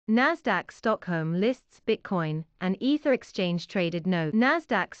Nasdaq Stockholm lists Bitcoin and Ether exchange-traded notes.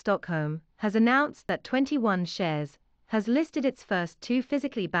 Nasdaq Stockholm has announced that 21 shares has listed its first two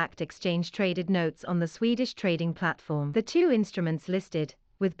physically backed exchange-traded notes on the Swedish trading platform. The two instruments listed,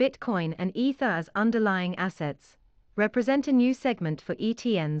 with Bitcoin and Ether as underlying assets, represent a new segment for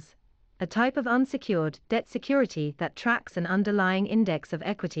ETNs, a type of unsecured debt security that tracks an underlying index of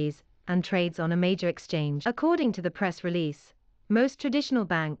equities and trades on a major exchange. According to the press release, most traditional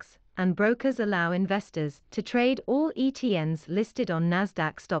banks and brokers allow investors to trade all ETNs listed on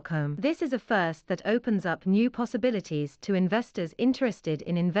Nasdaq Stockholm. This is a first that opens up new possibilities to investors interested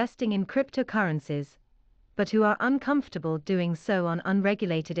in investing in cryptocurrencies, but who are uncomfortable doing so on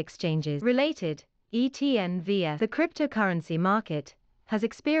unregulated exchanges. Related, ETN vs. The cryptocurrency market has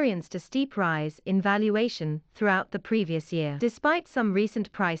experienced a steep rise in valuation throughout the previous year. Despite some recent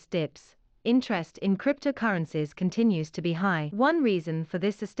price dips, interest in cryptocurrencies continues to be high. One reason for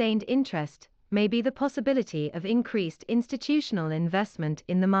this sustained interest may be the possibility of increased institutional investment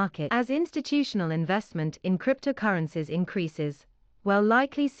in the market. As institutional investment in cryptocurrencies increases, we'll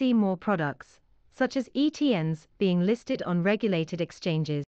likely see more products, such as ETNs, being listed on regulated exchanges.